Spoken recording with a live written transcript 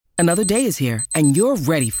Another day is here, and you're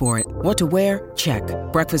ready for it. What to wear? Check.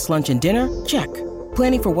 Breakfast, lunch, and dinner? Check.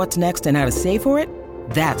 Planning for what's next and how to save for it?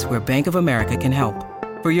 That's where Bank of America can help.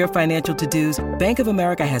 For your financial to-dos, Bank of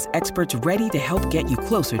America has experts ready to help get you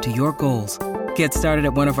closer to your goals. Get started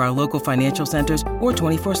at one of our local financial centers or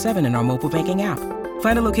 24/7 in our mobile banking app.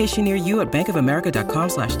 Find a location near you at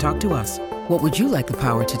bankofamerica.com/talktous. What would you like the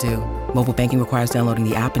power to do? Mobile banking requires downloading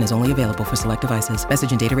the app and is only available for select devices.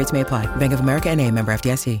 Message and data rates may apply. Bank of America N.A., member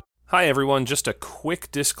FDIC. Hi everyone, just a quick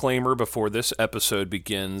disclaimer before this episode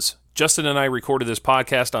begins. Justin and I recorded this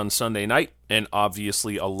podcast on Sunday night, and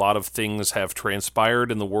obviously a lot of things have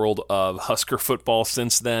transpired in the world of Husker football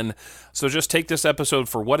since then. So just take this episode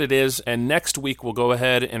for what it is, and next week we'll go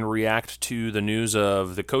ahead and react to the news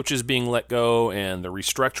of the coaches being let go and the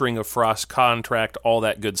restructuring of Frost's contract, all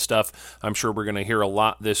that good stuff. I'm sure we're going to hear a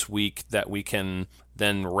lot this week that we can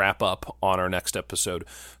then wrap up on our next episode.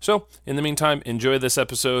 So, in the meantime, enjoy this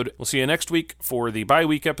episode. We'll see you next week for the bye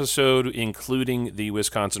week episode, including the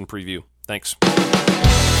Wisconsin preview. Thanks.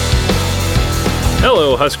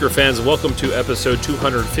 Hello, Husker fans. Welcome to episode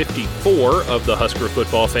 254 of the Husker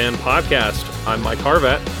Football Fan Podcast. I'm Mike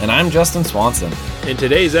Harvat. And I'm Justin Swanson. In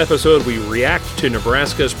today's episode, we react to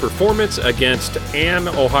Nebraska's performance against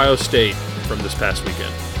Ohio State from this past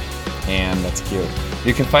weekend. And that's cute.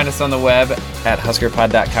 You can find us on the web at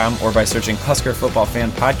huskerpod.com or by searching Husker Football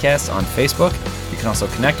Fan Podcast on Facebook. You can also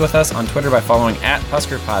connect with us on Twitter by following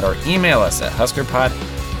 @HuskerPod or email us at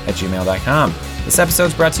huskerpod@gmail.com. This episode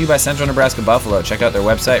is brought to you by Central Nebraska Buffalo. Check out their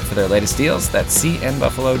website for their latest deals. That's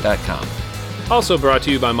cnbuffalo.com. Also brought to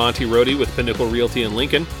you by Monty Rohde with Pinnacle Realty in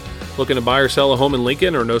Lincoln. Looking to buy or sell a home in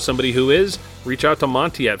Lincoln or know somebody who is? Reach out to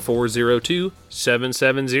Monty at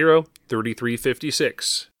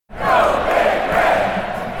 402-770-3356.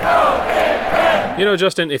 You know,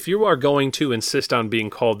 Justin, if you are going to insist on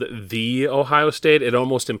being called the Ohio State, it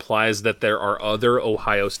almost implies that there are other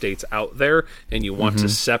Ohio States out there, and you want to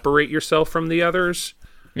separate yourself from the others.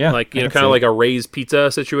 Yeah, like, you know, kind of like a Ray's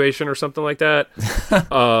Pizza situation or something like that.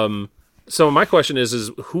 So my question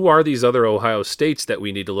is who are these other Ohio States that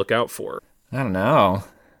we need to look out for? I don't know.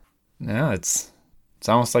 No, it's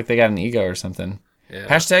almost like they got an ego or something. Yeah.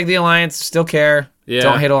 Hashtag the Alliance, still care. Yeah.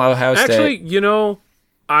 Don't hate Ohio State. Actually, you know,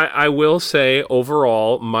 I will say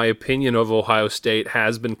overall, my opinion of Ohio State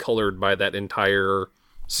has been colored by that entire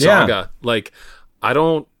saga. Yeah. Like, I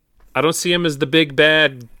don't see them as the big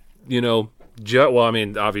bad, you know, well, I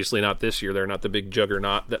mean, obviously not this year. They're not the big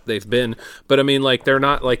juggernaut that they've been. But I mean, like, they're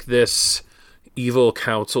not like this evil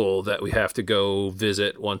council that we have to go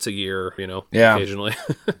visit once a year, you know, occasionally.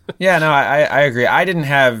 Yeah, no, I agree. I didn't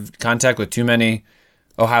have contact with too many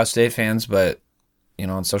Ohio State fans, but you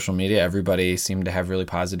know, on social media, everybody seemed to have really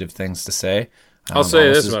positive things to say. I'll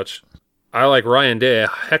say this much. I like Ryan Day a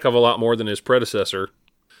heck of a lot more than his predecessor.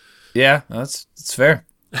 Yeah, that's fair.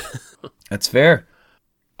 That's fair.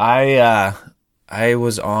 I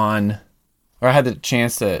was on, or I had the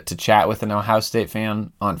chance to chat with an Ohio State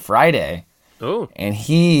fan on Friday. Oh. And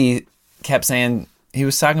he kept saying, he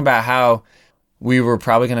was talking about how we were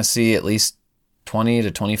probably going to see at least 20 to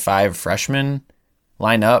 25 freshmen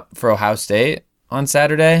line up for Ohio State on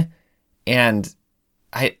Saturday, and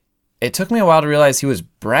it took me a while to realize he was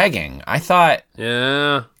bragging. I thought,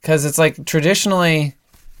 yeah, because it's like traditionally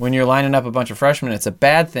when you're lining up a bunch of freshmen, it's a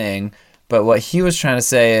bad thing. But what he was trying to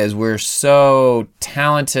say is we're so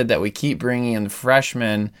talented that we keep bringing in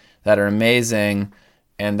freshmen that are amazing,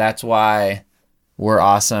 and that's why we're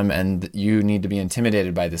awesome. And you need to be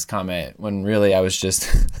intimidated by this comment. When really I was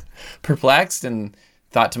just perplexed and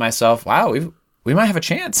thought to myself, wow, we might have a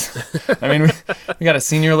chance. I mean, we got a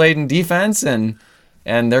senior-laden defense, and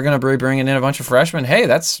they're going to be bringing in a bunch of freshmen. Hey,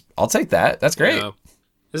 I'll take that. That's great. Yeah.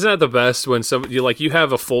 Isn't that the best when you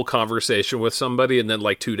have a full conversation with somebody, and then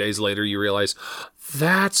like 2 days later you realize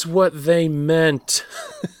that's what they meant.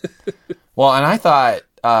 Well, and I thought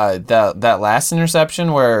that last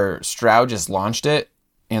interception where Stroud just launched it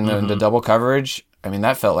in the double coverage, I mean,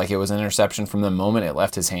 that felt like it was an interception from the moment it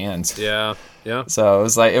left his hands. Yeah, yeah. So it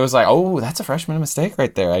was like, oh, that's a freshman mistake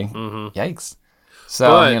right there. Yikes. So,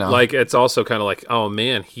 but, you know, like, it's also kind of like, oh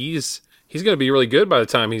man, he's going to be really good by the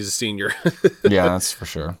time he's a senior. Yeah, that's for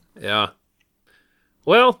sure. Yeah.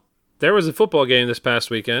 Well, there was a football game this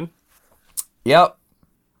past weekend. Yep.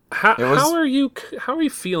 How are you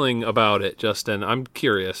feeling about it, Justin? I'm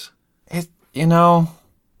curious. You know,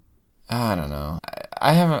 I don't know.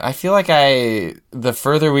 I feel like the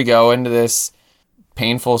further we go into this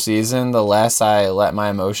painful season, the less I let my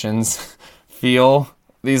emotions feel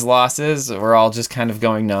these losses. We're all just kind of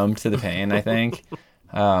going numb to the pain, I think.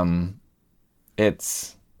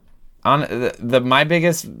 on my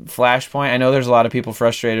biggest flashpoint, I know there's a lot of people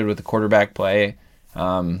frustrated with the quarterback play,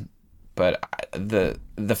 but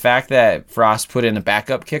the fact that Frost put in a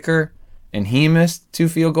backup kicker and he missed 2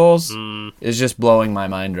 field goals is just blowing my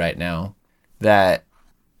mind right now.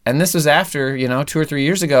 And this was after, 2 or 3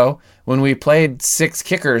 years ago when we played 6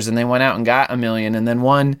 kickers and they went out and got $1 million, and then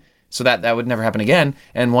one, so that would never happen again.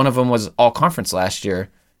 And one of them was all conference last year.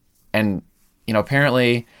 And,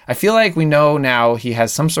 apparently I feel like we know now he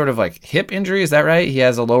has some sort of like hip injury. Is that right? He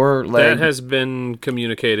has a lower leg. That has been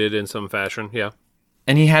communicated in some fashion. Yeah.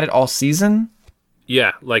 And he had it all season.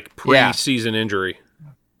 Yeah. Like pre-season injury.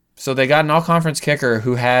 So they got an all conference kicker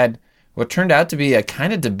who had what turned out to be a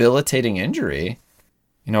kind of debilitating injury.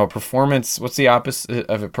 A performance, what's the opposite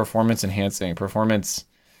of a performance enhancing? Performance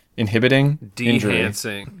inhibiting?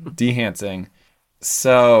 Dehancing. Dehancing.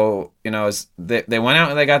 So, they went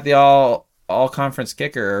out and they got the all conference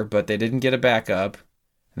kicker, but they didn't get a backup.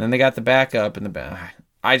 And then they got the backup and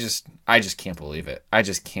I just can't believe it. I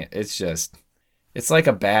just can't. It's like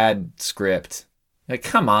a bad script. Like,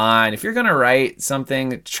 come on, if you're going to write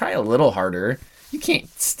something, try a little harder. You can't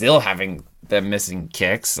still having them missing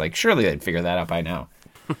kicks. Like, surely they'd figure that out by now.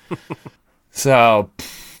 So,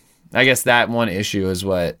 I guess that one issue is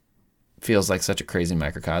what feels like such a crazy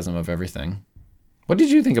microcosm of everything. What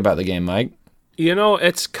did you think about the game, Mike?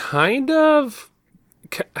 It's kind of...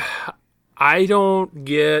 I don't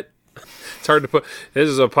get... It's hard to put... This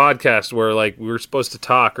is a podcast where, we're supposed to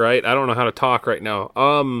talk, right? I don't know how to talk right now.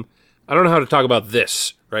 I don't know how to talk about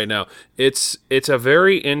this right now. It's a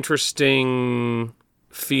very interesting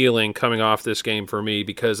feeling coming off this game for me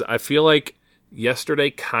because I feel like yesterday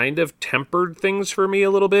kind of tempered things for me a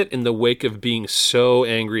little bit in the wake of being so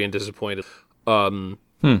angry and disappointed. One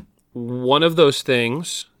of those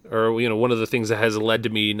things, or one of the things that has led to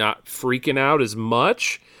me not freaking out as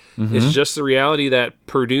much is just the reality that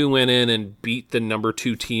Purdue went in and beat the number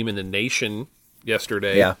 2 team in the nation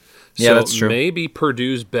yesterday. Yeah, so that's true. Maybe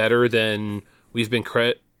Purdue's better than we've been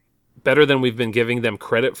giving them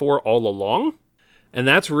credit for all along, and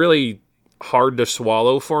that's really hard to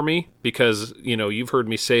swallow for me because you've heard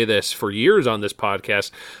me say this for years on this podcast.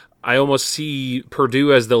 I almost see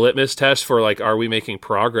Purdue as the litmus test for are we making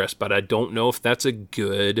progress, but I don't know if that's a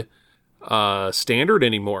good standard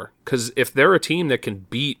anymore. Because if they're a team that can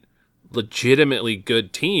beat legitimately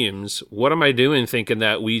good teams, what am I doing thinking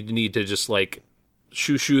that we need to just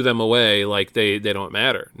shoo them away like they don't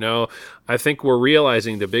matter? No, I think we're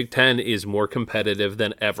realizing the Big Ten is more competitive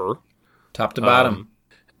than ever, top to bottom.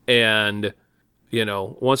 And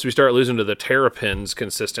once we start losing to the Terrapins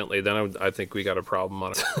consistently, then I think we got a problem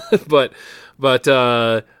on it. but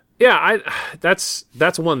that's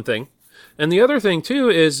one thing. And the other thing too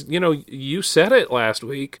is, you said it last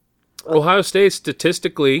week. Ohio State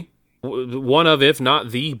statistically one of, if not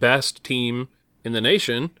the best team in the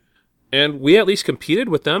nation, and we at least competed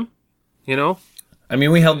with them. I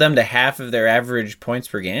mean, we held them to half of their average points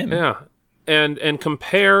per game. Yeah, and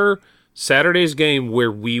compare Saturday's game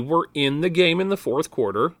where we were in the game in the fourth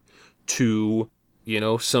quarter to,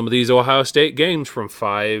 some of these Ohio State games from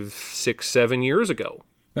 5, 6, 7 years ago.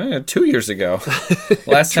 2 years ago.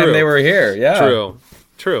 Last time they were here. Yeah.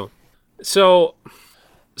 True. So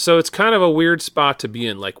it's kind of a weird spot to be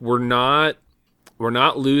in. We're not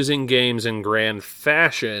losing games in grand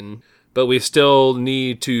fashion, but we still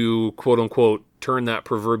need to, quote unquote, turn that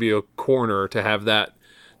proverbial corner to have that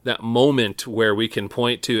moment where we can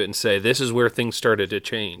point to it and say, this is where things started to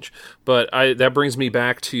change. But that brings me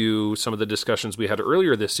back to some of the discussions we had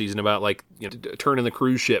earlier this season about turning the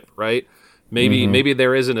cruise ship, right? Maybe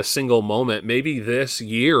there isn't a single moment. Maybe this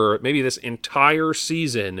year, maybe this entire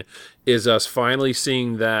season is us finally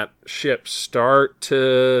seeing that ship start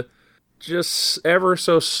to just ever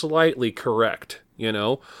so slightly correct,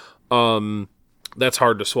 That's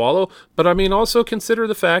hard to swallow. But I mean, also consider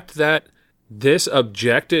the fact that this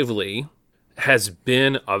objectively has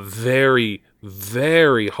been a very,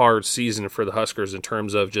 very hard season for the Huskers in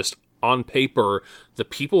terms of just on paper, the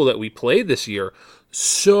people that we played this year,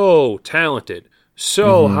 so talented,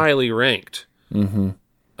 so highly ranked.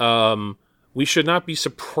 We should not be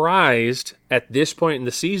surprised at this point in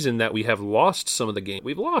the season that we have lost some of the games.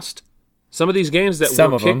 We've lost some of these games that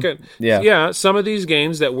we're kicking. Yeah, some of these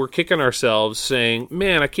games that we're kicking ourselves saying,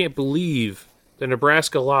 man, I can't believe that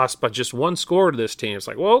Nebraska lost by just 1 score to this team. It's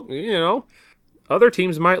well, other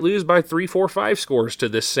teams might lose by 3, 4, 5 scores to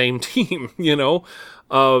this same team,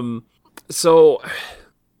 So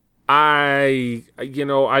I'm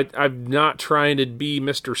not trying to be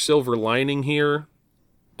Mr. Silver Lining here,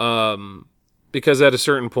 because at a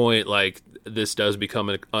certain point, this does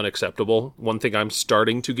become unacceptable. One thing I'm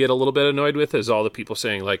starting to get a little bit annoyed with is all the people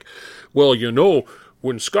saying like, well,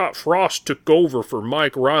 when Scott Frost took over for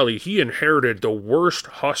Mike Riley, he inherited the worst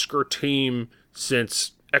Husker team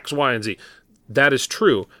since X, Y, and Z. That is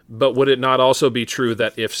true, but would it not also be true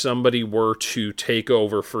that if somebody were to take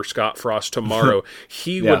over for Scott Frost tomorrow,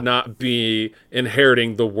 he would not be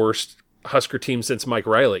inheriting the worst Husker team since Mike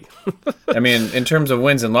Riley? I mean, in terms of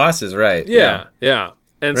wins and losses, right? Yeah.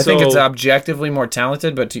 And I think it's objectively more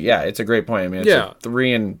talented, but it's a great point. I mean, it's a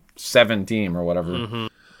 3-7 team or whatever.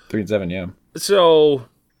 3-7, yeah. So,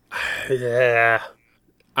 yeah.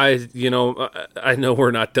 I know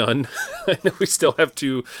we're not done. I know we still have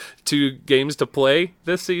two games to play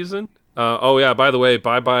this season. By the way,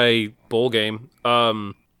 bye bowl game.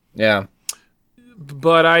 Yeah.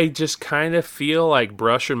 But I just kind of feel like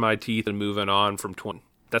brushing my teeth and moving on from 20.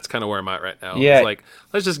 That's kind of where I'm at right now. Yeah. It's like,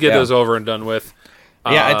 let's just get those over and done with.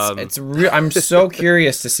 Yeah, it's real. I'm so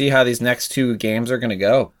curious to see how these next two games are going to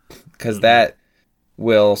go, because that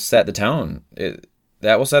will set the tone.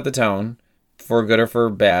 That will set the tone, for good or for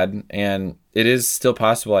bad, and it is still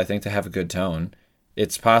possible, I think, to have a good tone.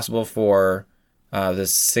 It's possible for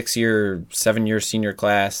this 7-year senior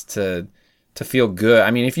class to feel good. I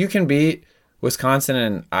mean, if you can beat Wisconsin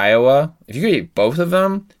and Iowa, if you can beat both of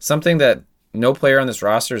them, something that no player on this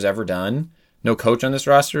roster has ever done, no coach on this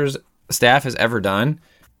roster's staff has ever done,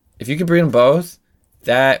 if you can beat them both,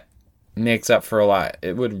 that makes up for a lot.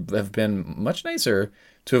 It would have been much nicer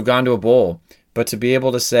to have gone to a bowl. But to be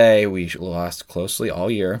able to say we lost closely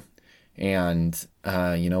all year, and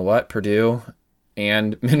you know what, Purdue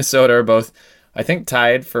and Minnesota are both, I think,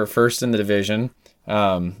 tied for first in the division,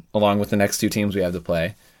 along with the next two teams we have to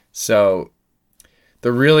play. So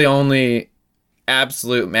the really only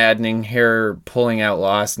absolute maddening, hair-pulling out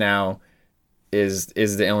loss now is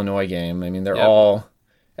the Illinois game. I mean, they're all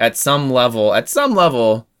at some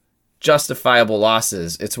level justifiable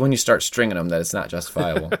losses. It's when you start stringing them that it's not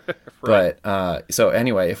justifiable. Right. But so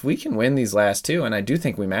anyway, if we can win these last two, and I do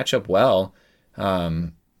think we match up well,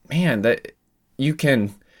 that you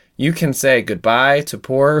can say goodbye to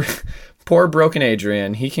poor broken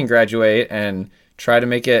Adrian. He can graduate and try to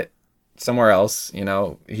make it somewhere else.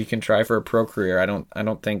 He can try for a pro career. I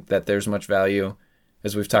don't think that there's much value,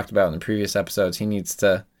 as we've talked about in the previous episodes. He needs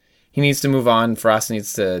to move on. Frost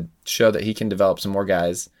needs to show that he can develop some more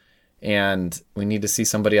guys. And we need to see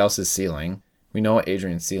somebody else's ceiling. We know what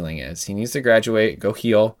Adrian's ceiling is. He needs to graduate, go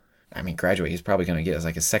heal. I mean, graduate, he's probably going to get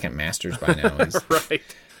like a second master's by now. He's right.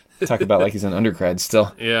 Talk about like he's an undergrad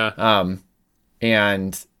still. Yeah.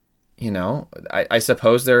 And, I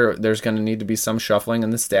suppose there's going to need to be some shuffling in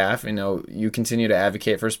the staff. You continue to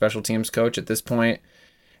advocate for a special teams coach at this point.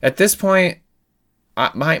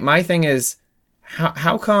 My thing is,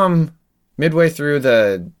 how come midway through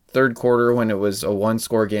the third quarter, when it was a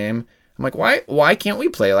 1-score game, I'm like, why can't we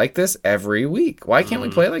play like this every week? Why can't we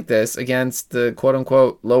play like this against the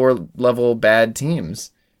quote-unquote lower-level bad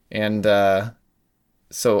teams? And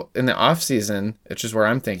so in the off-season, which is where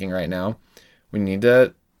I'm thinking right now, we need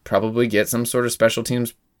to probably get some sort of special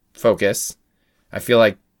teams focus. I feel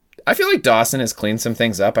like Dawson has cleaned some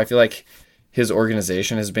things up. I feel like his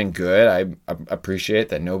organization has been good. I appreciate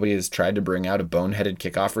that nobody has tried to bring out a boneheaded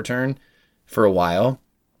kickoff return for a while.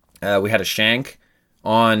 We had a shank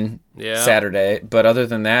on Saturday, but other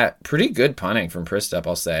than that, pretty good punting from Pristup,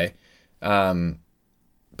 I'll say.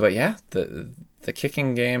 But yeah, the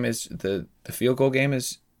kicking game is the field goal game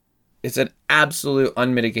it's an absolute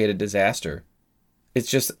unmitigated disaster.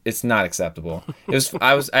 It's not acceptable.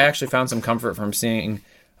 I actually found some comfort from seeing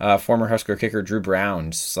former Husker kicker Drew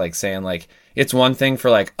Brown just like saying like it's one thing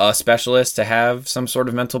for like a specialist to have some sort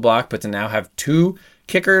of mental block, but to now have two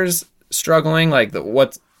kickers struggling, like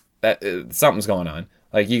something's going on.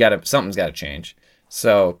 Like something's got to change.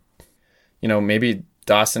 So, maybe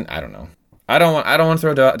Dawson. I don't know. I don't want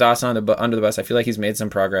to throw Dawson under the bus. I feel like he's made some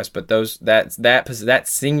progress, but that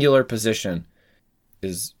singular position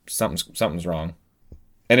is something's wrong.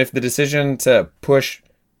 And if the decision to push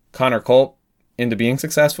Connor Culp into being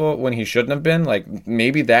successful when he shouldn't have been, like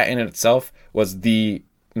maybe that in itself was the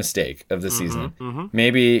mistake of the season. Mm-hmm.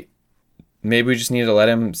 Maybe we just need to let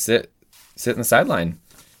him sit in the sideline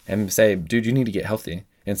and say, dude, you need to get healthy,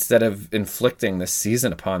 instead of inflicting this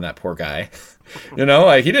season upon that poor guy.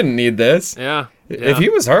 Like he didn't need this. Yeah. If he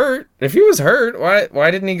was hurt,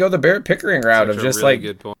 why didn't he go the Barrett Pickering route of just really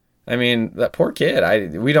good point. I mean, that poor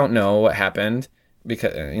kid. We don't know what happened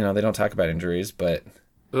because they don't talk about injuries, but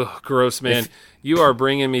ugh, gross, man. You are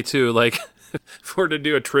bringing me to like if we're to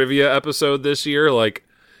do a trivia episode this year, like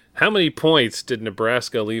how many points did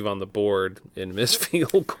Nebraska leave on the board in missed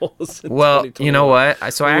field goals? Well, you know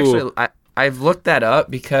what? So I I've looked that up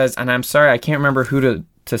because, and I'm sorry, I can't remember who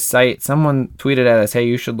to cite. Someone tweeted at us, hey,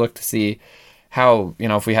 you should look to see how,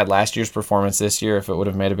 if we had last year's performance this year, if it would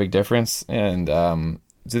have made a big difference. And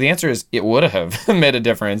so the answer is it would have made a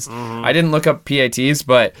difference. Mm-hmm. I didn't look up PATs,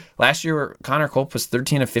 but last year Connor Culp was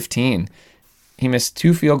 13 of 15. He missed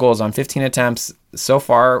 2 field goals on 15 attempts. So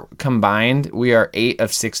far combined, we are 8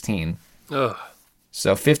 of 16. Ugh.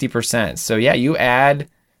 So 50%. So yeah, you add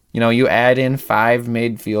in 5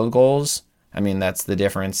 made field goals. I mean, that's the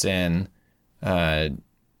difference in, that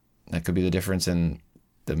could be the difference in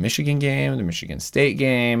the Michigan game, the Michigan State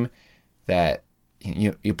game, that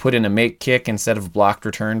you put in a make kick instead of blocked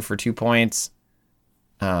return for 2 points.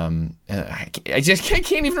 I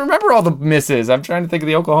can't even remember all the misses. I'm trying to think of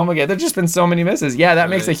the Oklahoma game. There's just been so many misses. Yeah, that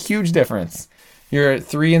makes a huge difference. You're a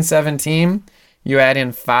 3-7 team. You add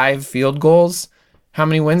in 5 field goals. How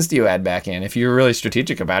many wins do you add back in? If you're really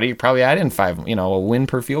strategic about it, you probably add in 5, a win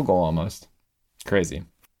per field goal almost. Crazy.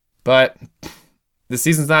 But the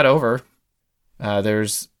season's not over.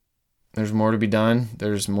 There's more to be done.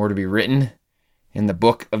 There's more to be written in the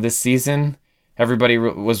book of this season. Everybody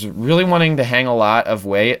was really wanting to hang a lot of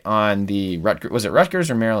weight on the Rutgers. Was it Rutgers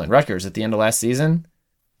or Maryland? Rutgers at the end of last season.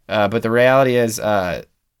 But the reality is,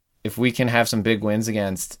 if we can have some big wins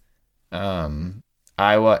against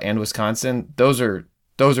Iowa and Wisconsin, those are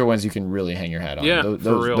ones you can really hang your hat on. Yeah,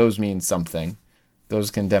 those mean something. Those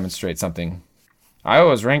can demonstrate something. Iowa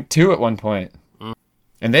was ranked 2 at one point.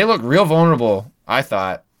 And they looked real vulnerable, I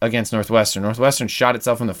thought, against Northwestern. Northwestern shot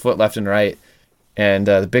itself in the foot left and right, and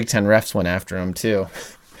the Big Ten refs went after them too.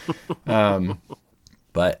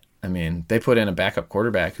 But, I mean, they put in a backup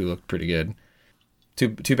quarterback who looked pretty good.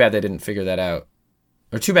 Too bad they didn't figure that out.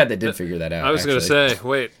 Or too bad they did figure that out. I was going to say,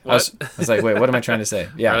 wait, what? I was like, wait, what am I trying to say?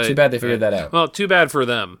 Yeah, right, too bad they figured that out. Well, too bad for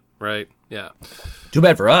them, right? Yeah. Too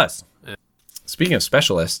bad for us. Yeah. Speaking of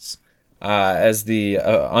specialists, as the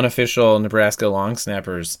unofficial Nebraska Long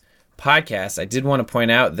Snappers podcast, I did want to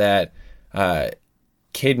point out that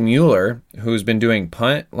Cade Mueller, who's been doing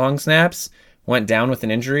punt long snaps, went down with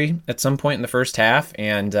an injury at some point in the first half,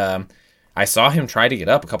 and I saw him try to get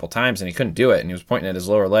up a couple times, and he couldn't do it, and he was pointing at his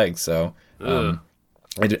lower leg. So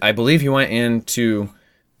I believe he went into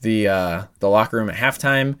the locker room at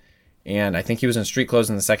halftime, and I think he was in street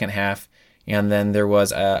clothes in the second half. And then there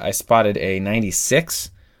was I spotted a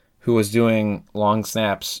 96 who was doing long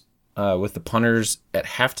snaps with the punters at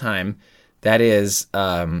halftime. That is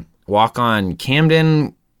walk-on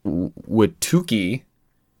Camden Witucki,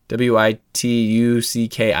 Witucki,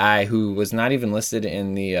 who was not even listed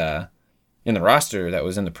in the roster that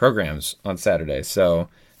was in the programs on Saturday. So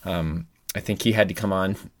I think he had to come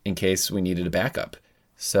on in case we needed a backup.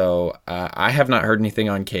 So I have not heard anything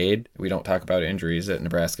on Cade. We don't talk about injuries at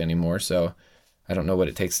Nebraska anymore, so I don't know what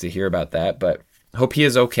it takes to hear about that. But hope he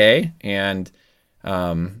is okay. And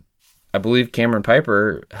I believe Cameron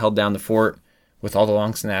Piper held down the fort with all the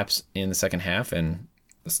long snaps in the second half, and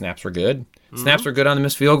the snaps were good. Mm-hmm. Snaps were good on the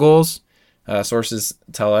missed field goals. Sources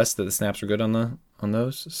tell us that the snaps were good on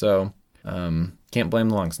those. So can't blame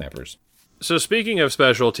the long snappers. So speaking of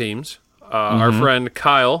special teams, our friend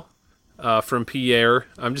Kyle from Pierre,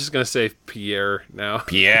 I'm just going to say Pierre now.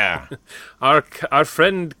 Pierre. our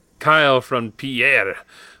friend Kyle from Pierre,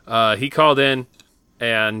 he called in,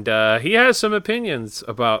 and he has some opinions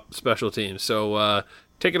about special teams. So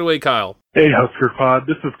take it away, Kyle. Hey, Husker Pod.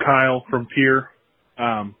 This is Kyle from Pierre.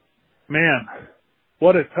 Man,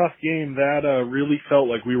 what a tough game. That really felt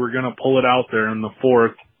like we were going to pull it out there in the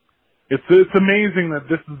fourth. It's amazing that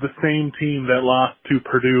this is the same team that lost to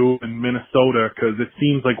Purdue and Minnesota, because it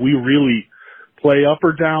seems like we really play up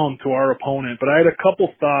or down to our opponent. But I had a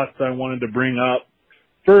couple thoughts I wanted to bring up.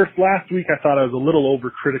 First, last week I thought I was a little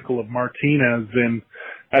overcritical of Martinez, and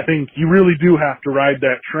I think you really do have to ride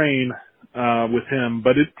that train with him.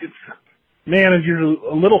 But it's man, if you're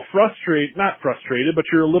a little not frustrated, but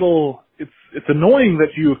you're a little, it's annoying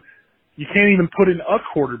that you can't even put in a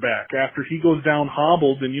quarterback after he goes down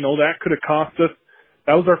hobbled, and that could have cost us.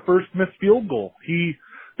 That was our first missed field goal.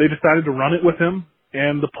 They decided to run it with him,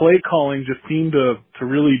 and the play calling just seemed to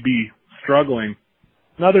really be struggling.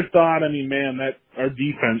 Another thought, that our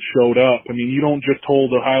defense showed up. You don't just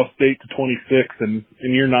hold Ohio State to 26 and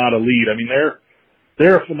you're not elite.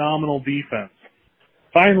 They're a phenomenal defense.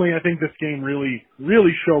 Finally, I think this game really,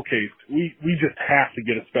 really showcased. We just have to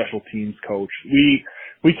get a special teams coach.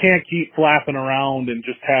 We can't keep flapping around and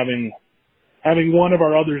just having one of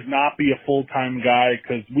our others not be a full-time guy,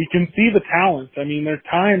 because we can see the talent. There's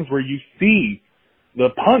times where you see the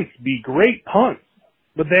punts be great punts,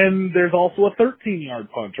 but then there's also a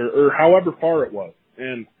 13-yard punt or however far it was.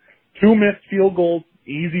 And 2 missed field goals,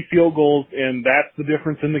 easy field goals, and that's the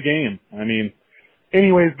difference in the game. I mean,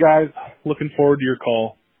 anyways, guys, looking forward to your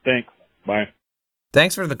call. Thanks. Bye.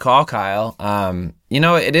 Thanks for the call, Kyle.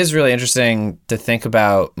 It is really interesting to think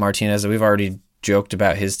about Martinez. We've already joked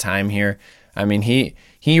about his time here. I mean,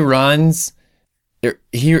 he runs. It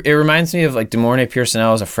reminds me of like DeMornay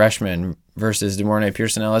Piersonell as a freshman versus DeMornay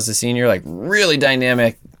Piersonell as a senior. Like really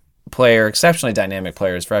dynamic player, exceptionally dynamic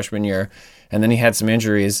player his freshman year, and then he had some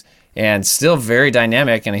injuries and still very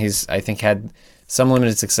dynamic. And he's, I think, had some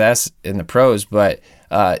limited success in the pros, but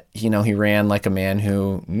he ran like a man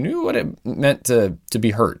who knew what it meant to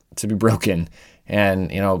be hurt, to be broken. And,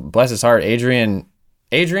 bless his heart, Adrian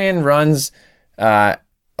runs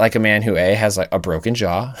like a man who has like a broken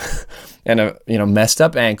jaw and a messed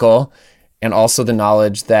up ankle, and also the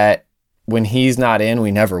knowledge that when he's not in,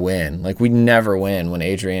 we never win. Like we never win when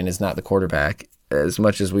Adrian is not the quarterback. As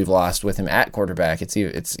much as we've lost with him at quarterback, it's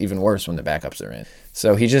even worse when the backups are in.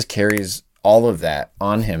 So he just carries all of that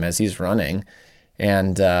on him as he's running.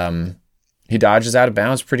 And he dodges out of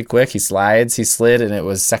bounds pretty quick. He slid, and it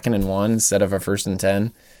was 2nd and 1 instead of a 1st and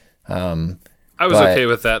 10. I was okay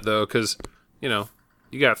with that, though, because,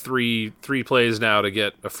 you got three plays now to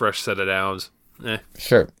get a fresh set of downs.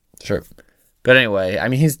 Sure. But anyway, I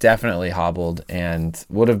mean, he's definitely hobbled, and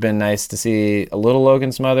would have been nice to see a little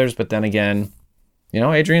Logan Smothers, but then again,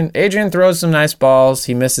 Adrian throws some nice balls.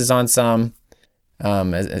 He misses on some.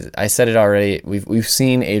 As I said it already, we've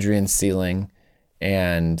seen Adrian's ceiling,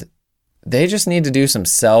 and they just need to do some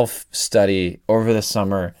self-study over the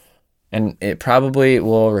summer, and it probably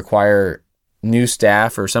will require new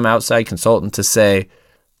staff or some outside consultant to say,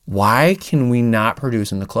 why can we not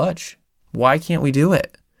produce in the clutch? Why can't we do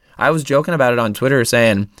it? I was joking about it on Twitter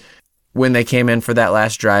saying when they came in for that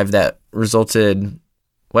last drive that resulted,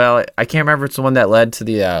 well, I can't remember if it's the one that led to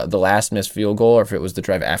the last missed field goal or if it was the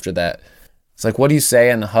drive after that. It's like, what do you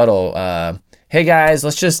say in the huddle? Hey guys,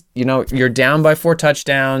 let's just, you're down by 4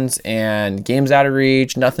 touchdowns and game's out of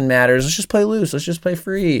reach. Nothing matters. Let's just play loose. Let's just play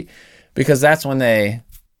free. Because that's when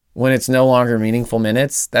it's no longer meaningful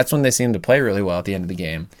minutes, that's when they seem to play really well at the end of the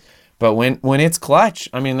game. But when it's clutch,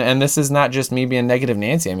 I mean, and this is not just me being negative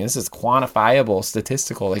Nancy. I mean, this is quantifiable,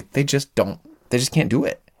 statistical. Like they just can't do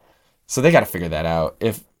it. So they got to figure that out.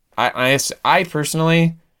 If I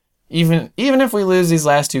personally, even if we lose these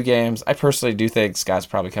last 2 games, I personally do think Scott's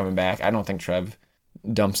probably coming back. I don't think Trev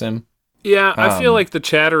dumps him. Yeah, I feel like the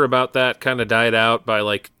chatter about that kind of died out by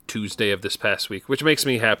like Tuesday of this past week, which makes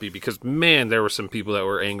me happy because, man, there were some people that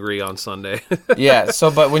were angry on Sunday. Yeah,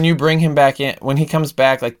 but when you bring him back in, when he comes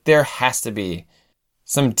back, like there has to be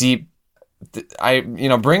some deep,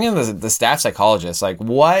 bring in the staff psychologist. Like,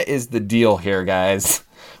 what is the deal here, guys?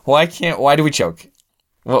 Why do we choke?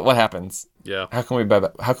 What happens? Yeah. How can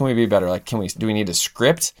we be better? Like, do we need to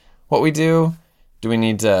script what we do? Do we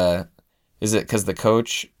need to, is it because the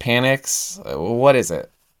coach panics? What is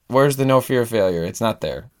it? Where's the no fear of failure? It's not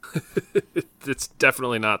there. It's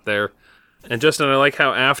definitely not there. And Justin, I like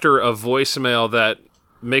how after a voicemail that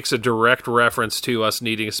makes a direct reference to us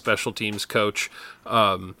needing a special teams coach,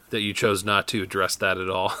 that you chose not to address that at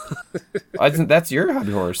all. I think that's your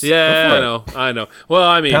hobby horse. Yeah, I know. Well,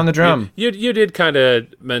 I mean, pound the drum. You did kind of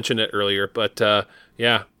mention it earlier, but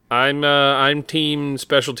yeah, I'm team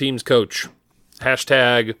special teams coach.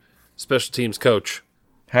 Hashtag special teams coach.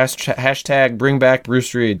 Hashtag bring back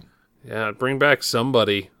Bruce Reed. Yeah, bring back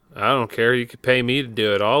somebody. I don't care. You could pay me to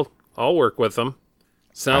do it. I'll work with them.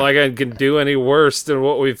 It's not like I can do any worse than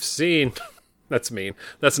what we've seen. That's mean.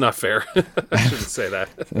 That's not fair. I shouldn't say that.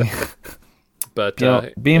 But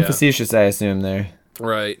being facetious, I assume there.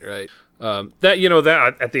 Right.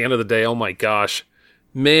 That at the end of the day, oh my gosh,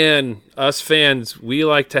 man, us fans, we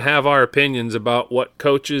like to have our opinions about what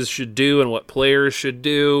coaches should do and what players should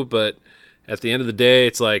do, but at the end of the day,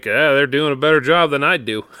 it's like, they're doing a better job than I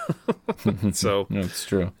do. So it's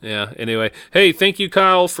true. Yeah. Anyway, hey, thank you,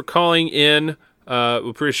 Kyle, for calling in. We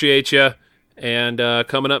appreciate you. And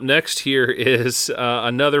coming up next here is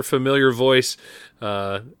another familiar voice.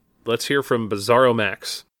 Let's hear from Bizarro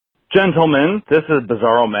Max. Gentlemen, this is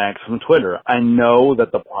Bizarro Max from Twitter. I know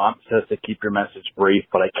that the prompt says to keep your message brief,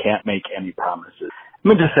 but I can't make any promises.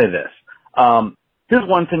 Let me just say this. Here's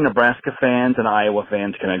one thing Nebraska fans and Iowa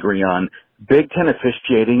fans can agree on. Big Ten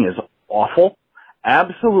officiating is awful,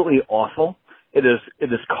 absolutely awful. It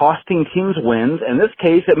is costing teams wins. In this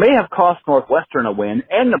case, it may have cost Northwestern a win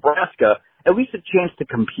and Nebraska at least a chance to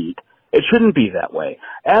compete. It shouldn't be that way.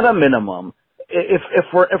 At a minimum, if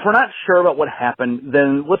we're not sure about what happened,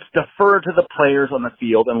 then let's defer to the players on the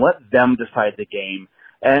field and let them decide the game,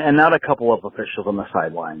 and not a couple of officials on the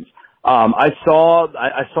sidelines. I saw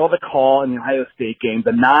the call in the Ohio State game,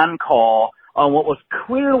 the non-call on what was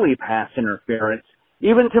clearly pass interference.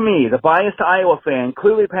 Even to me, the biased Iowa fan,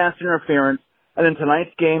 clearly pass interference. And in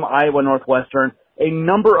tonight's game, Iowa-Northwestern, a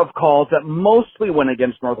number of calls that mostly went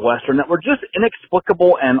against Northwestern that were just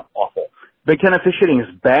inexplicable and awful. Big Ten officiating is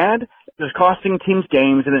bad. It's costing teams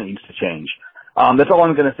games, and it needs to change. That's all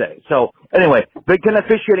I'm going to say. So, anyway, Big Ten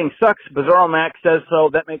officiating sucks. Bizarro Max says so.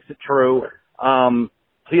 That makes it true.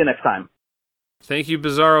 See you next time. Thank you,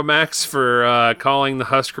 Bizarro Max, for calling the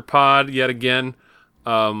Husker Pod yet again.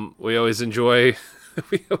 We always enjoy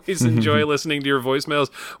listening to your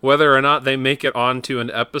voicemails, whether or not they make it onto an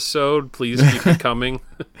episode. Please keep it coming.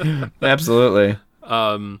 Absolutely.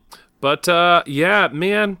 Yeah,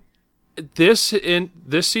 man, this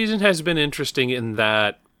season has been interesting in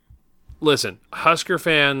that. Listen, Husker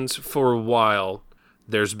fans, for a while,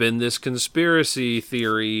 there's been this conspiracy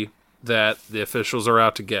theory that the officials are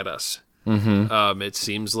out to get us. Mm-hmm. It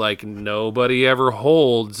seems like nobody ever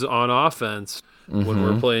holds on offense when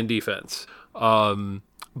we're playing defense.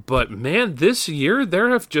 But man, this year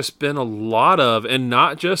there have just been a lot of, and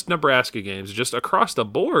not just Nebraska games, just across the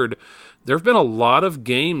board, there have been a lot of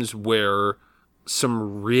games where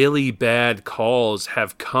some really bad calls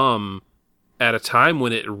have come at a time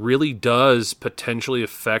when it really does potentially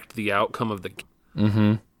affect the outcome of the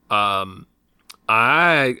game.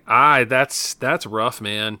 That's rough,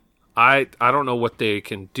 man. I don't know what they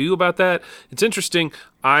can do about that. It's interesting.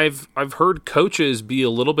 I've heard coaches be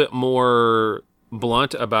a little bit more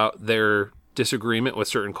blunt about their disagreement with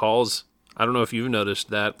certain calls. I don't know if you've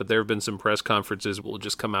noticed that, but there have been some press conferences will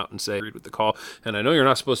just come out and say agreed with the call. And I know you're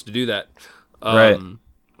not supposed to do that. Right.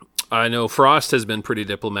 I know Frost has been pretty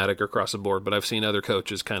diplomatic across the board, but I've seen other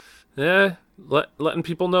coaches kind of letting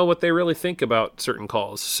people know what they really think about certain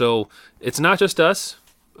calls. So it's not just us,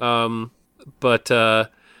 but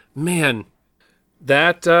man,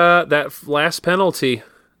 that last penalty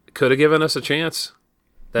could have given us a chance.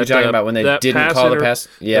 You're talking about when they didn't call the pass?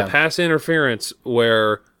 Yeah. The pass interference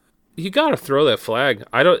where you got to throw that flag.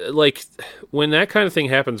 I don't like when that kind of thing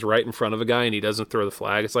happens right in front of a guy and he doesn't throw the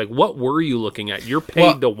flag. It's like, what were you looking at? You're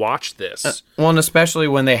paid to watch this. And especially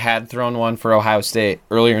when they had thrown one for Ohio State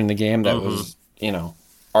earlier in the game that was,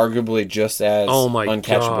 arguably just as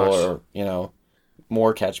uncatchable or,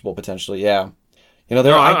 more catchable potentially. Yeah.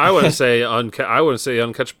 I wouldn't say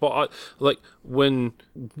uncatchable. Like when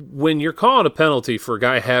you're calling a penalty for a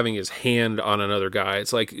guy having his hand on another guy,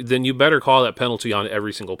 it's like then you better call that penalty on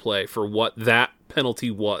every single play for what that penalty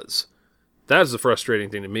was. That's the frustrating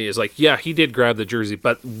thing to me. Is like, yeah, he did grab the jersey,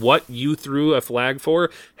 but what you threw a flag for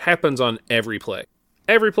happens on every play.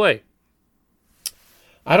 Every play.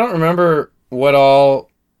 I don't remember what all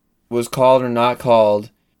was called or not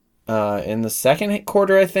called. In the second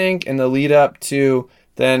quarter, I think, in the lead up to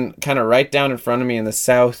then kind of right down in front of me in the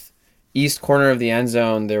southeast corner of the end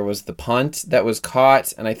zone, there was the punt that was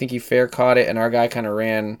caught, and I think he fair caught it, and our guy kind of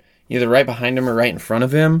ran either right behind him or right in front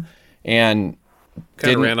of him, and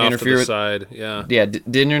kind of ran off to the side. Yeah,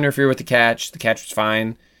 didn't interfere with the catch. The catch was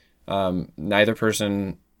fine. Neither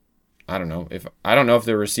person, I don't know if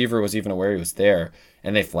the receiver was even aware he was there,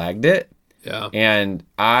 and they flagged it. Yeah, and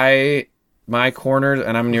my corner,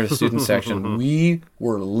 and I'm near the student section, we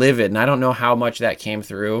were livid, and I don't know how much that came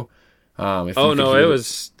through. It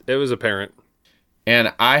was apparent.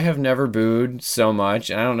 And I have never booed so much,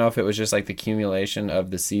 and I don't know if it was just like the accumulation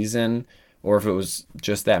of the season or if it was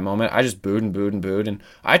just that moment. I just booed and booed and booed, and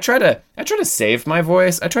I try to save my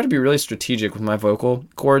voice. I try to be really strategic with my vocal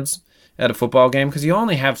cords at a football game because you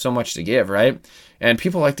only have so much to give, right? And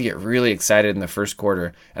people like to get really excited in the first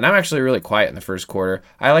quarter. And I'm actually really quiet in the first quarter.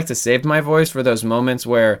 I like to save my voice for those moments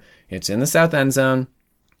where it's in the south end zone,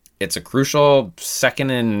 it's a crucial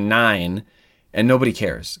 2nd and 9, and nobody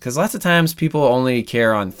cares. Because lots of times people only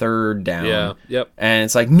care on 3rd down. Yeah, yep. And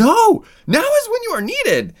it's like, no, now is when you are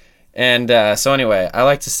needed. And so anyway, I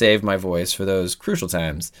like to save my voice for those crucial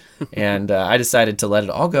times. And I decided to let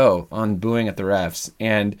it all go on booing at the refs.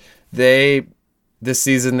 And this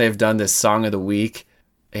season they've done this Song of the Week,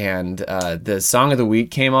 and the Song of the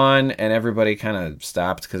Week came on, and everybody kind of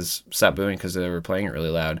stopped booing because they were playing it really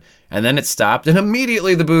loud. And then it stopped, and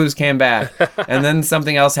immediately the boos came back. And then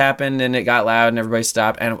something else happened, and it got loud, and everybody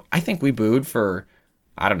stopped. And I think we booed for,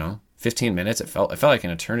 15 minutes. It felt like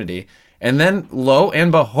an eternity. And then, lo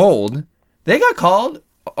and behold,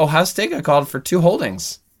 Ohio State got called for 2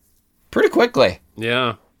 holdings pretty quickly.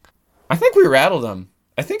 Yeah. I think we rattled them.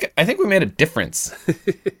 I think we made a difference.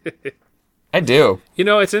 I do.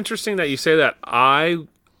 It's interesting that you say that. I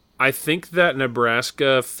think that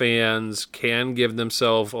Nebraska fans can give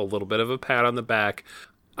themselves a little bit of a pat on the back.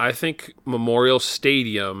 I think Memorial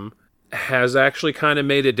Stadium has actually kind of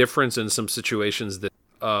made a difference in some situations that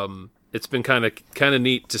it's been kind of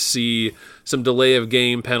neat to see some delay of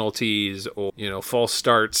game penalties or, false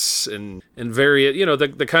starts and various,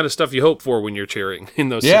 the kind of stuff you hope for when you're cheering in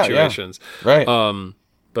those situations. Yeah.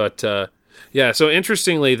 Right. So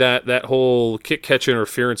interestingly, that whole kick-catch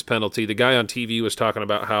interference penalty, the guy on TV was talking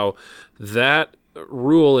about how that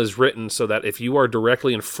rule is written so that if you are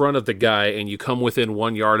directly in front of the guy and you come within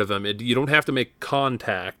 1 yard of him, you don't have to make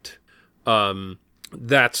contact.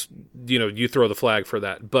 That's, you throw the flag for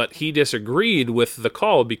that. But he disagreed with the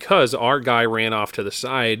call because our guy ran off to the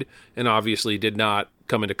side and obviously did not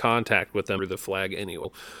come into contact with them through the flag anyway.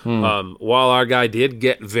 While our guy did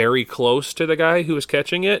get very close to the guy who was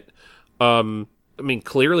catching it,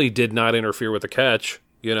 clearly did not interfere with the catch.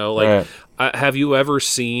 Right. Have you ever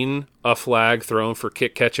seen a flag thrown for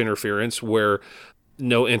kick-catch interference where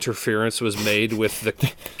no interference was made with the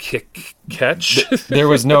kick catch? There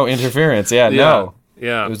was no interference. Yeah, no.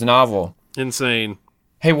 Yeah. It was novel. Insane.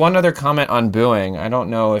 Hey, one other comment on booing. I don't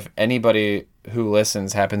know if anybody who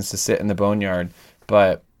listens happens to sit in the Boneyard,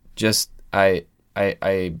 but just I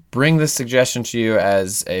bring this suggestion to you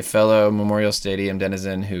as a fellow Memorial Stadium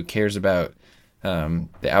denizen who cares about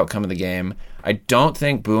the outcome of the game. I don't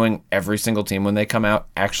think booing every single team when they come out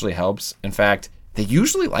actually helps. In fact, they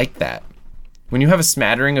usually like that. When you have a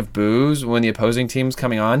smattering of boos when the opposing team's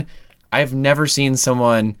coming on, I've never seen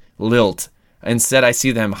someone lilt. Instead, I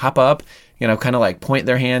see them hop up, kind of like point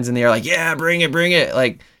their hands in the air like, yeah, bring it.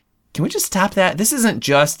 Like, can we just stop that? This isn't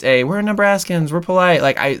just we're Nebraskans, we're polite.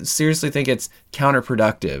 Like, I seriously think it's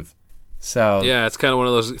counterproductive. So yeah, it's kind of one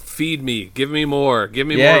of those, feed me, give me more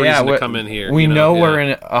reason to come in here. We know we're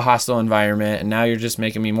in a hostile environment, and now you're just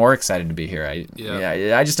making me more excited to be here.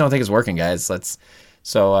 I just don't think it's working, guys.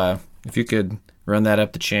 If you could run that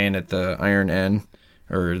up the chain at the Iron N,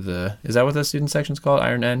 or is that what the student section's called?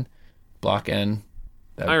 Iron N? Block N?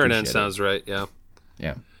 Iron N sounds right, yeah.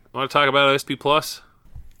 Yeah. Want to talk about OSP Plus?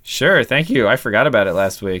 Sure, thank you. I forgot about it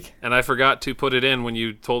last week. And I forgot to put it in when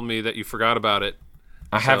you told me that you forgot about it.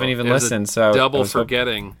 I haven't even listened, so double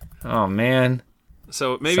forgetting. Oh, man.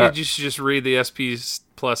 So maybe you should just read the SP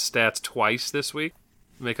Plus stats twice this week,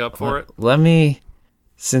 make up for it. Let me...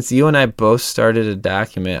 Since you and I both started a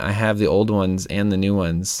document, I have the old ones and the new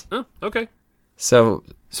ones. Oh, okay. So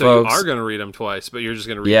folks, you are going to read them twice, but you're just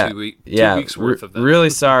going to read 2 weeks worth of them.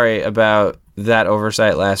 Really sorry about that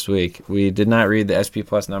oversight last week. We did not read the SP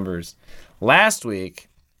Plus numbers. Last week,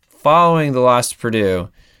 following the loss to Purdue,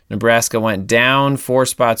 Nebraska went down 4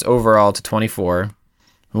 spots overall to 24.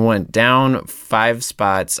 We went down 5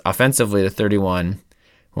 spots offensively to 31.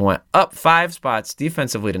 We went up 5 spots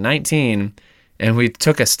defensively to 19. And we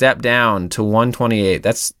took a step down to 128.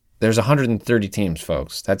 There's 130 teams,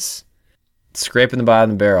 folks. That's scraping the bottom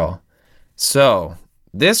of the barrel. So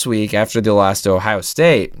this week, after the loss to Ohio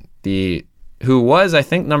State, who was, I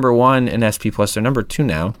think, number 1 in SP Plus, they're number 2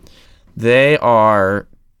 now. We are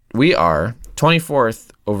 24th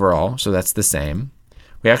overall, so that's the same.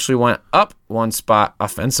 We actually went up 1 spot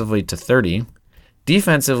offensively to 30.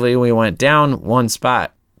 Defensively, we went down 1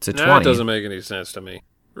 spot to 20. That doesn't make any sense to me. It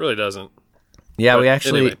really doesn't. Yeah, but we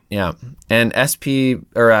actually, anyway. yeah. And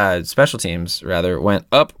special teams, rather, went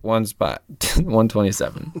up 1 spot,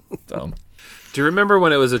 127. So, do you remember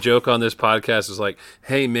when it was a joke on this podcast? It was like,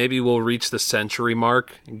 hey, maybe we'll reach the century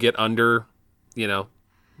mark and get under,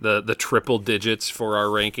 the triple digits for our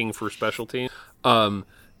ranking for special teams.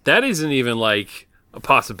 That isn't even like a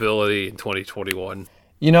possibility in 2021.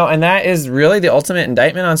 And that is really the ultimate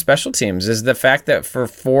indictment on special teams, is the fact that for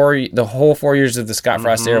the whole 4 years of the Scott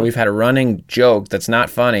Frost era, we've had a running joke that's not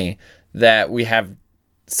funny that we have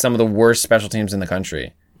some of the worst special teams in the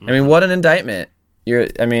country. I mean, what an indictment.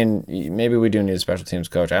 Maybe we do need a special teams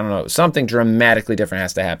coach. I don't know. Something dramatically different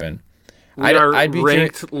has to happen. I'd be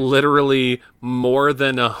ranked literally more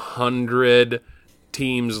than 100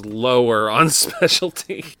 teams lower on special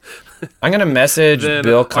teams. I'm going to message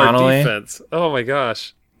Bill Connolly. Our defense. Oh my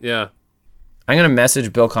gosh. Yeah. I'm going to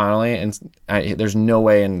message Bill Connolly, and there's no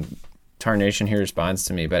way in tarnation he responds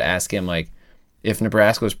to me, but ask him, if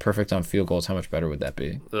Nebraska was perfect on field goals, how much better would that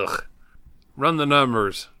be? Ugh. Run the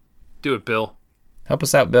numbers. Do it, Bill. Help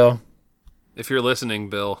us out, Bill. If you're listening,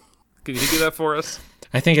 Bill. Can you do that for us?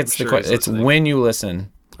 I think it's it's when you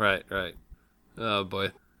listen. Right. Oh,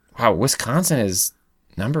 boy. Wow, Wisconsin is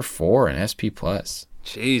number 4 in SP+.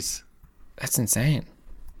 Jeez. That's insane.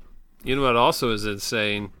 You know what also is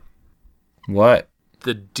insane? What?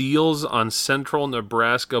 The deals on Central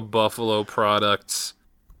Nebraska buffalo products.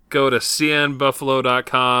 Go to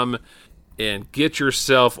cnbuffalo.com and get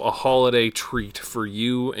yourself a holiday treat for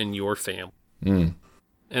you and your family.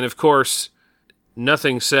 And of course,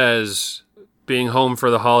 nothing says being home for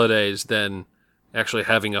the holidays than actually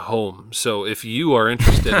having a home. So if you are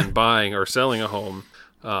interested in buying or selling a home,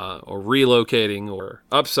 or relocating or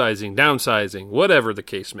upsizing, downsizing, whatever the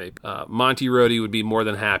case may be, Monty Rohde would be more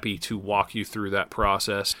than happy to walk you through that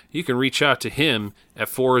process. You can reach out to him at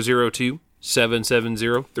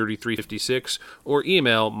 402-770-3356 or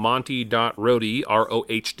email monty.rohde,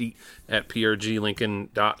 R-O-H-D, at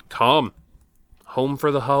prglincoln.com. Home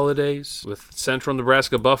for the holidays with Central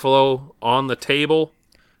Nebraska buffalo on the table.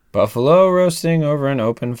 Buffalo roasting over an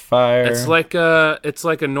open fire. It's like a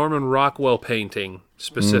Norman Rockwell painting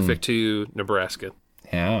specific to Nebraska.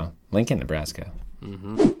 Yeah, Lincoln, Nebraska.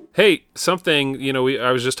 Hey, something,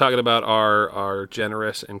 I was just talking about our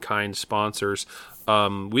generous and kind sponsors.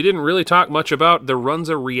 We didn't really talk much about the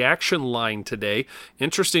Runza reaction line today.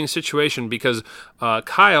 Interesting situation because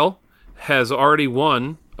Kyle has already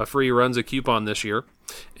won a free Runza coupon this year.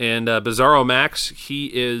 And Bizarro Max, he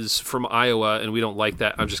is from Iowa, and we don't like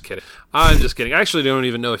that. I'm just kidding. I actually don't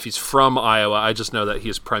even know if he's from Iowa. I just know that he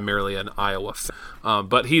is primarily an Iowa fan.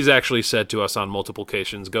 But he's actually said to us on multiple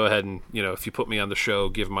occasions, go ahead and, if you put me on the show,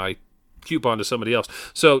 give my coupon to somebody else.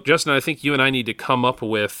 So, Justin, I think you and I need to come up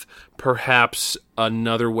with perhaps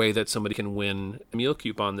another way that somebody can win a meal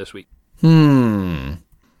coupon this week.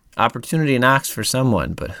 Opportunity knocks for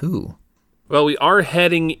someone, but who? Well, we are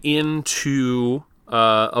heading into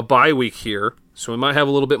a bye week here, so we might have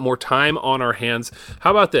a little bit more time on our hands.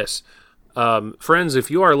 How about this? Friends, if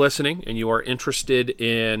you are listening and you are interested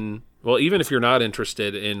in, well, even if you're not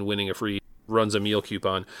interested in winning a free Runza meal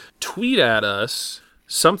coupon, tweet at us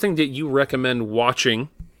something that you recommend watching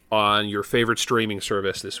on your favorite streaming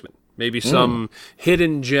service this week. Maybe some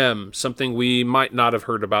hidden gem, something we might not have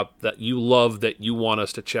heard about that you love, that you want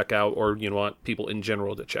us to check out, or you want people in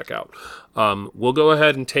general to check out. We'll go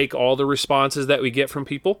ahead and take all the responses that we get from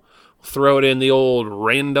people, throw it in the old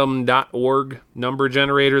random.org number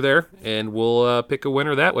generator there, and we'll pick a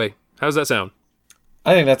winner that way. How's that sound?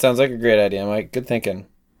 I think that sounds like a great idea, Mike. Good thinking.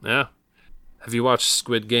 Yeah. Have you watched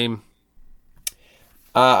Squid Game?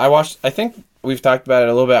 I think we've talked about it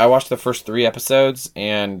a little bit. I watched the first 3 episodes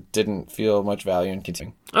and didn't feel much value in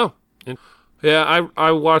continuing. Oh, yeah.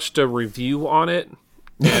 I watched a review on it,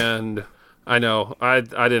 and I know I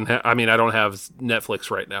don't have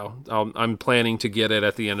Netflix right now. I'm planning to get it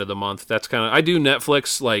at the end of the month. That's I do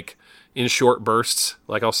Netflix like in short bursts.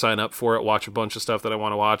 Like I'll sign up for it, watch a bunch of stuff that I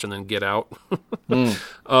want to watch, and then get out.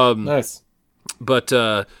 Nice.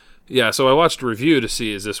 But yeah, so I watched a review to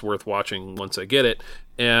see is this worth watching once I get it.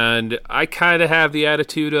 And I kind of have the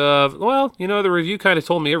attitude of, well, the review kind of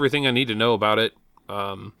told me everything I need to know about it.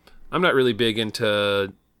 I'm not really big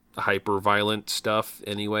into hyper-violent stuff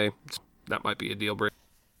anyway. That might be a deal breaker.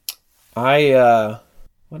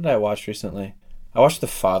 What did I watch recently? I watched The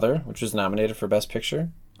Father, which was nominated for Best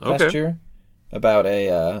Picture last year, about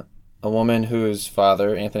a woman whose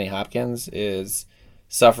father, Anthony Hopkins, is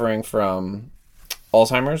suffering from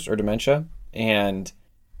Alzheimer's or dementia, and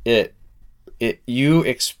you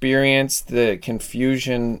experience the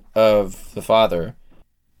confusion of the father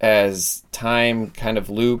as time kind of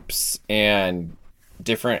loops and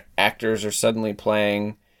different actors are suddenly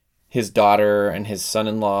playing his daughter and his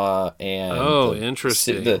son-in-law, and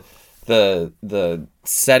interesting. The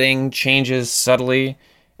setting changes subtly,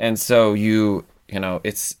 and so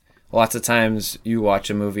it's lots of times you watch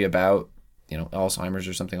a movie about Alzheimer's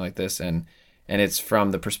or something like this, and it's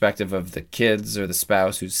from the perspective of the kids or the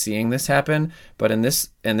spouse who's seeing this happen. But in this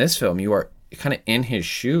film, you are kind of in his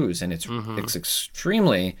shoes, and it's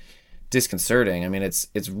extremely disconcerting. I mean, it's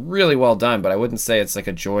really well done, but I wouldn't say it's like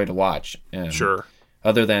a joy to watch. Sure.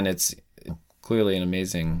 Other than it's clearly an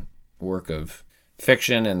amazing work of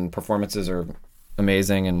fiction, and performances are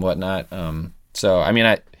amazing and whatnot. So I mean,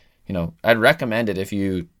 I'd recommend it if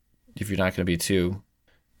you're not going to be too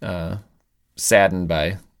saddened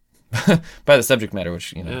by the subject matter,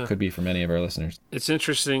 which could be for many of our listeners. It's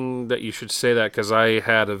interesting that you should say that, because I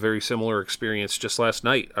had a very similar experience just last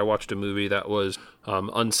night. I watched a movie that was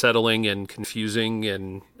unsettling and confusing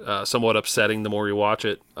and somewhat upsetting the more you watch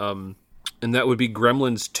it, and that would be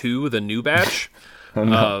Gremlins 2: The New Batch. Oh,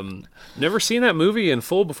 no. Never seen that movie in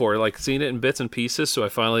full before, like seen it in bits and pieces, so I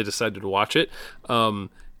finally decided to watch it.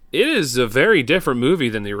 It is a very different movie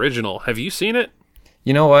than the original. Have you seen it?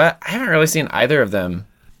 You know what? I haven't really seen either of them.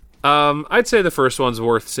 I'd say the first one's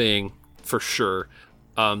worth seeing for sure.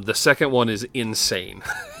 The second one is insane.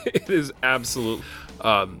 It is absolute.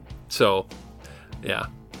 So, yeah.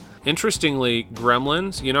 Interestingly,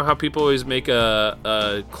 Gremlins, you know how people always make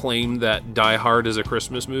a claim that Die Hard is a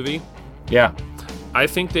Christmas movie? Yeah. I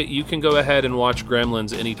think that you can go ahead and watch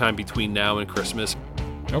Gremlins anytime between now and Christmas.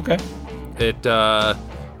 Okay.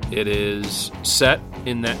 It is set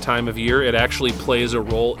in that time of year. It actually plays a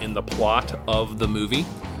role in the plot of the movie.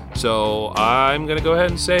 So I'm going to go ahead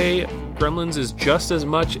and say Gremlins is just as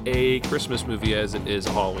much a Christmas movie as it is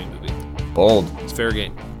a Halloween movie. Bold. It's fair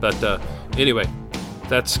game. But anyway,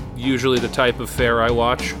 that's usually the type of fare I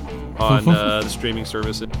watch on the streaming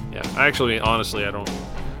service. Yeah, honestly, I don't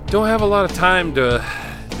have a lot of time to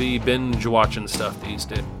be binge watching stuff these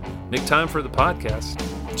days. Make time for the podcast.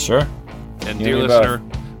 Sure. And You dear and me listener,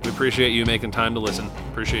 both. we appreciate you making time to listen.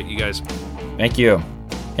 Appreciate you guys. Thank you.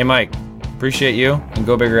 Hey, Mike. Appreciate you, and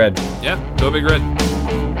go Big Red. Yeah, go Big Red.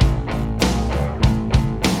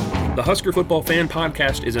 The Husker Football Fan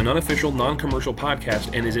Podcast is an unofficial, non-commercial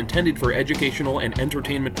podcast and is intended for educational and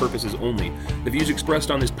entertainment purposes only. The views expressed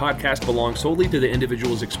on this podcast belong solely to the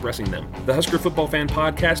individuals expressing them. The Husker Football Fan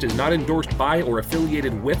Podcast is not endorsed by or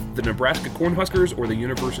affiliated with the Nebraska Cornhuskers or the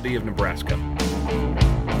University of Nebraska.